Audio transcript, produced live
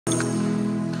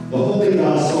The Holy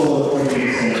Gospel according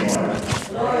to St. Mark.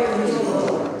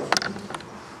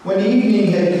 When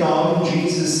evening had come,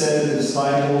 Jesus said to the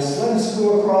disciples, "Let us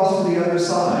go across to the other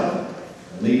side."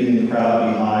 And leaving the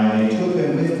crowd behind, they took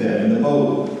him with them in the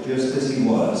boat, just as he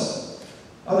was.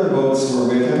 Other boats were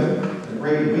with him. A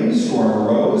great windstorm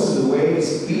arose, and the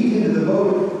waves beat into the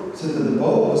boat, so that the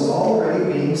boat was already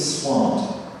being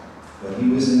swamped. But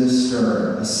he was in the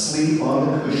stern, asleep on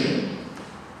the cushion.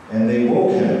 And they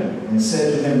woke him and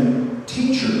said to him,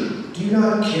 "Teacher, do you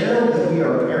not care that we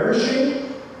are perishing?"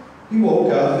 He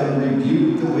woke up and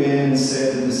rebuked the wind and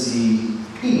said to the sea,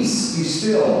 "Peace, be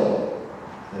still."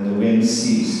 And the wind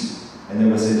ceased, and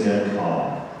there was a dead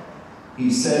calm.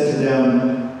 He said to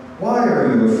them, "Why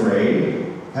are you afraid?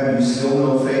 Have you still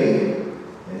no faith?"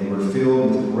 And they were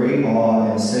filled with great awe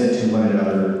and said to one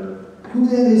another, "Who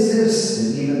then is this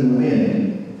that even the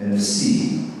wind and the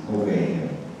sea obey him?"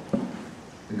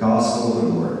 The Gospel of the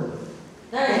Lord.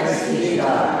 Thanks be to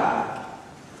God.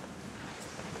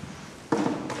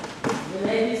 You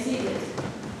may be seated.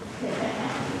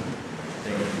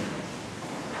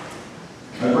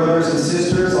 My brothers and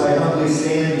sisters, I humbly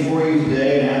stand before you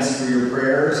today and ask for your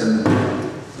prayers and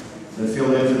to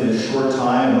fill in for this short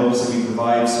time in hopes that we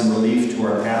provide some relief to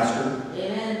our pastor.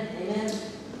 Amen. Amen.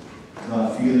 He's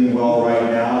not feeling well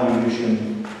right now. We wish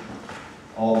him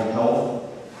all the health.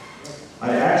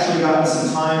 I've actually gotten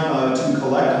some time to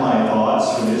collect my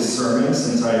thoughts for this sermon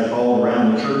since I called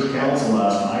around the church council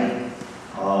last night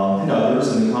and others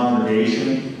in the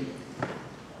congregation.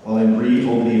 Well, in brief,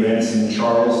 over the events in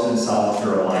Charleston, South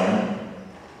Carolina.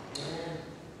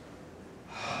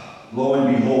 Lo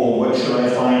and behold, what should I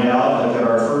find out that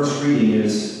our first reading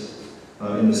is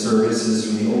in the service is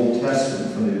from the Old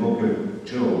Testament, from the book of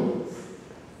Job.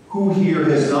 Who here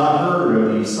has not heard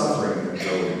of the suffering of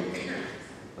Job?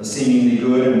 A seemingly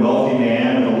good and wealthy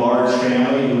man with a large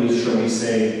family who is, shall we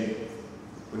say,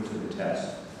 put to the test.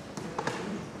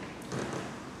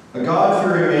 A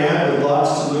God-fearing man with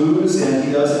lots to lose, and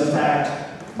he does in fact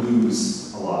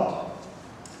lose a lot.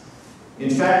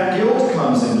 In fact, guilt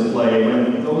comes into play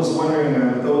when those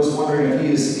wondering if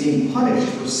he is being punished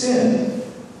for sin.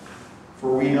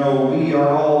 For we know we are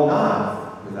all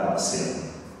not without sin.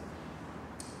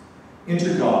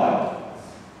 Enter God.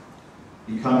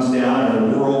 He comes down in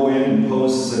a whirlwind and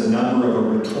poses a number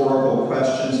of rhetorical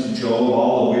questions to Job,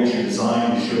 all of which are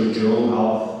designed to show Job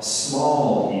how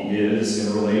small he is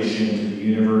in relation to the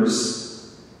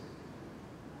universe.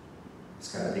 He's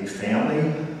got a big family,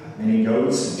 many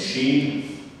goats and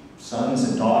sheep, sons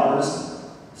and daughters,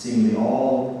 seemingly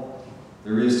all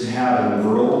there is to have in the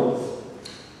world.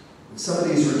 But some of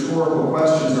these rhetorical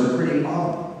questions are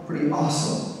pretty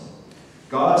awesome.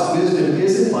 God's wisdom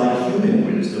isn't like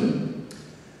human wisdom.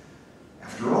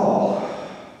 After all,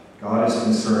 God is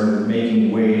concerned with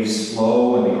making waves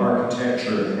flow and the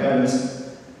architecture of the heavens.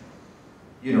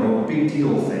 You know, big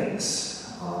deal things.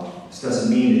 This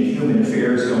doesn't mean that human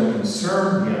affairs don't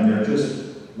concern him. They're just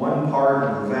one part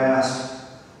of a vast,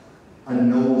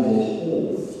 unknowable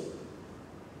whole.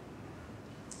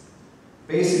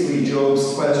 Basically,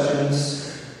 Job's question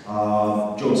is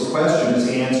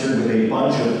answered with a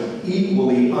bunch of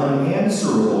equally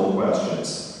unanswerable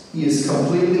questions. He is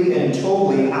completely and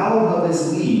totally out of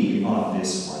his league on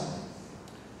this one.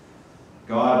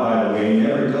 God, by the way,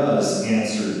 never does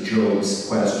answer Job's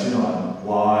question on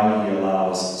why he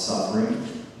allows suffering,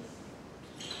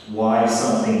 why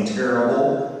something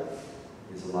terrible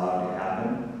is allowed to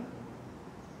happen.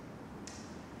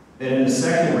 Then in the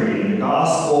second reading, the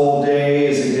gospel day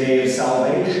is a day of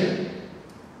salvation.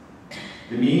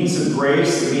 The means of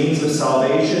grace, the means of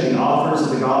salvation, the offers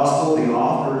of the gospel, the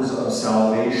offers of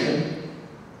salvation.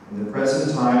 In the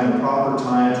present time, the proper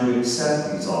time to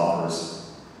accept these offers.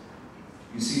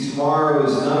 You see, tomorrow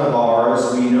is none of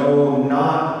ours. We know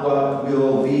not what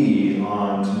will be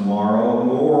on tomorrow,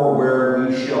 nor where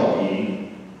we shall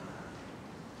be.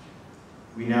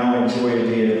 We now enjoy a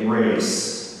day of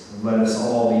grace, and let us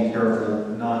all be careful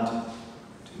not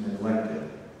to neglect it.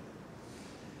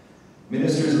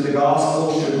 Ministers of the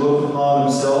gospel should look upon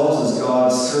themselves as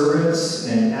God's servants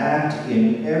and act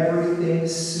in everything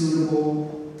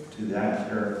suitable to that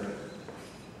character.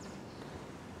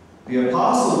 The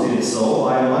apostle did so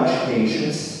by much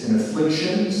patience in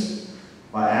afflictions,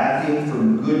 by acting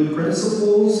from good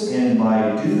principles, and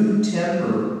by due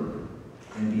temper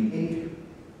and behavior.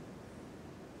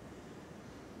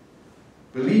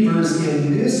 Believers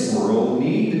in this world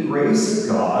need the grace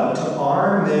of God to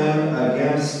arm them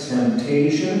against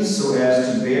temptations so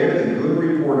as to bear the good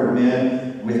report of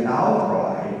men without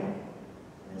pride,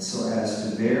 and so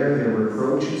as to bear their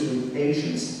reproaches with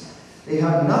patience. They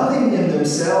have nothing in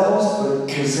themselves, but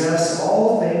possess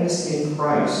all things things in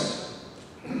Christ.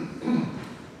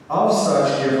 Of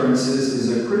such differences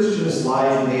is a Christian's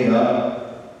life made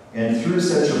up, and through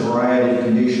such a variety of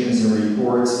conditions and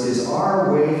reports is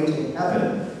our way to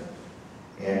heaven.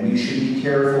 And we should be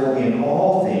careful in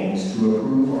all things to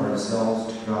approve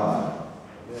ourselves to God.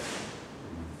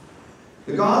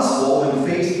 The gospel, when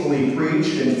faithfully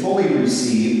preached and fully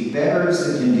received, betters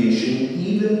the condition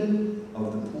even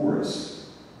of the poorest.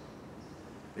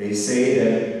 They say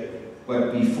that,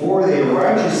 but before they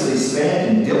righteously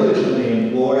spend and diligently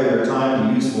employ their time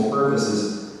to useful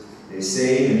purposes, they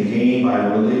save and gain by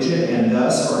religion, and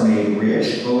thus are made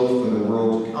rich, both for the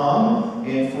world to come,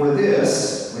 and for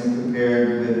this, when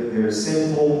compared with their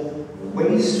sinful,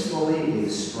 wastefully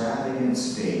extravagant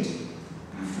state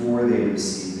before they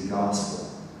receive the gospel.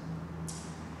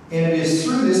 And it is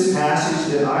through this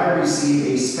passage that I receive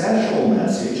a special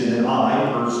message, and that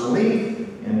I, personally,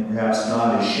 and perhaps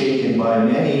not as shaken by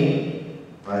many,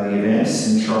 by the events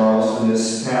in Charleston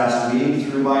this past week,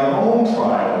 through my own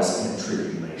trials and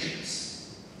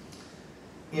tribulations.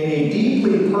 In a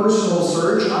deeply personal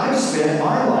search, I've spent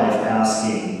my life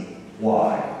asking,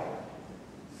 why?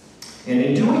 And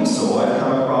in doing so, I've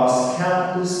come across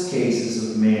countless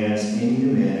cases of man's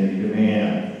inhumanity to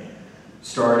man,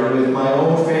 starting with my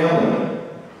own family.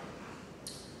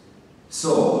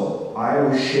 So, I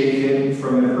was shaken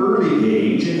from an early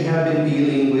age and have been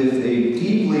dealing with a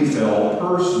deeply felt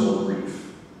personal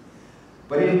grief.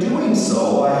 But in doing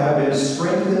so, I have been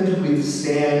strengthened to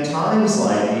withstand times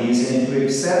like these and to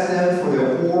accept them for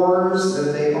the horrors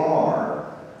that they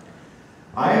are.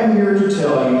 I am here to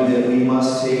tell you that we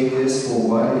must take this for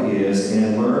what it is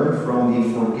and learn from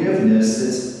the forgiveness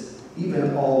that's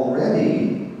even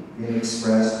already been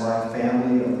expressed by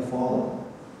family of the fallen.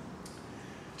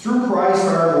 Through Christ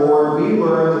our Lord, we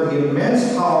learn the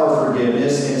immense power of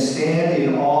forgiveness and stand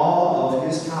in awe of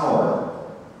his power.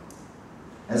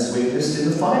 As witnessed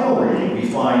in the final reading, we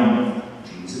find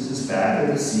Jesus is back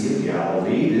at the Sea of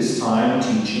Galilee, this time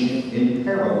teaching in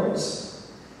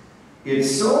parables.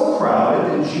 It's so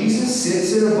crowded that Jesus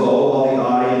sits in a boat while the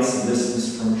audience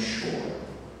listens from shore.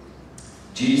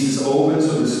 Jesus opens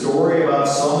with a story about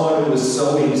someone who was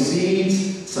sowing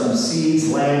seeds. Some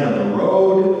seeds land on the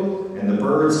road, and the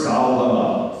birds gobble them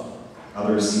up.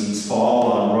 Other seeds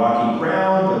fall on rocky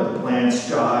ground, but the plants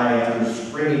die after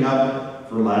springing up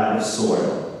for lack of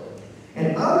soil.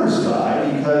 And others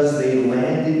die because they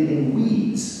landed in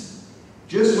weeds.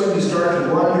 Just when you start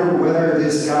to wonder whether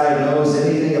this guy knows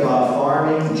anything about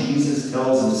farming, Jesus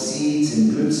tells of seeds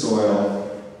in good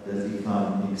soil that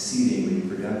become exceedingly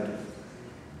productive.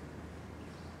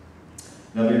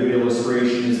 Another good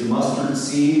illustration is the mustard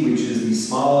seed, which is the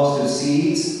smallest of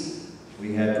seeds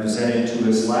we had presented to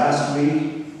us last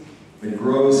week. It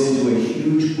grows into a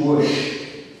huge bush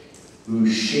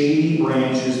whose shady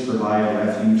branches provide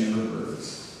refuge for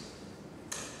birds.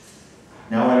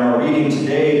 Now, in our reading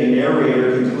today, the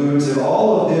narrator concludes that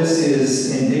all of this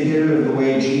is indicative of the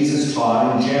way Jesus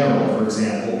taught in general, for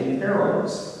example, in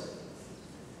parables.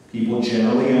 People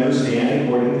generally understand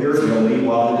according to their ability,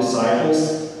 while the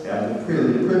disciples have the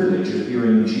privilege of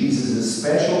hearing Jesus'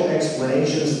 special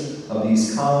explanations of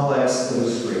these complex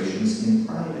illustrations in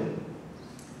private.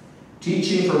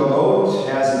 Teaching from a boat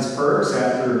has its perks.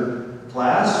 After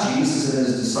class, Jesus and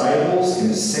his disciples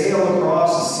can sail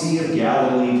across the Sea of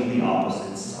Galilee to the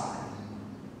opposite side.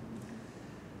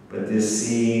 But this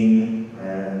scene,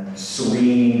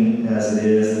 serene as it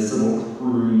is, this little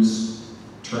cruise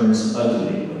turns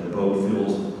ugly when the boat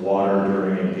fills with water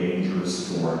during a dangerous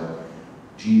storm.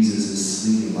 Jesus is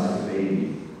sleeping like a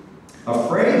baby.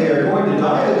 Afraid they are going to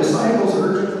die, the disciples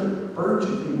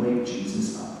urgently wake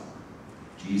Jesus up.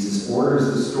 Jesus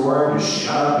orders the storm to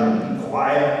shut up and be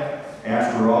quiet.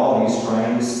 After all, he's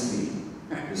trying to sleep.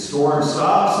 The storm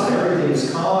stops and everything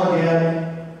is calm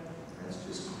again. That's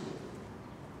just cool.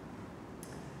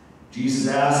 Jesus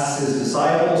asks his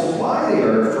disciples why they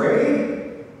are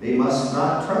afraid. They must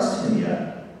not trust him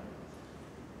yet.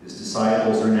 His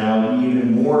disciples are now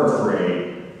even more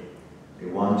afraid. They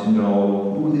want to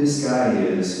know who this guy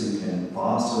is who can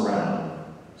boss around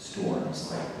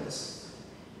storms like this.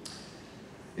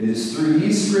 It is through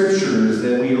these scriptures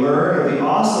that we learn of the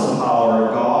awesome power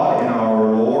of God and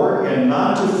our Lord, and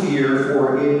not to fear,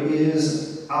 for it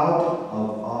is out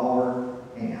of our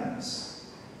hands.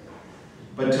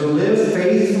 But to live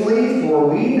faithfully, for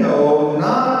we know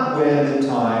not when the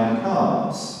time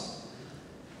comes.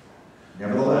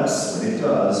 Nevertheless, when it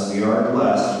does, we are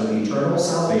blessed with eternal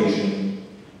salvation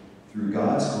through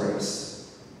God's grace.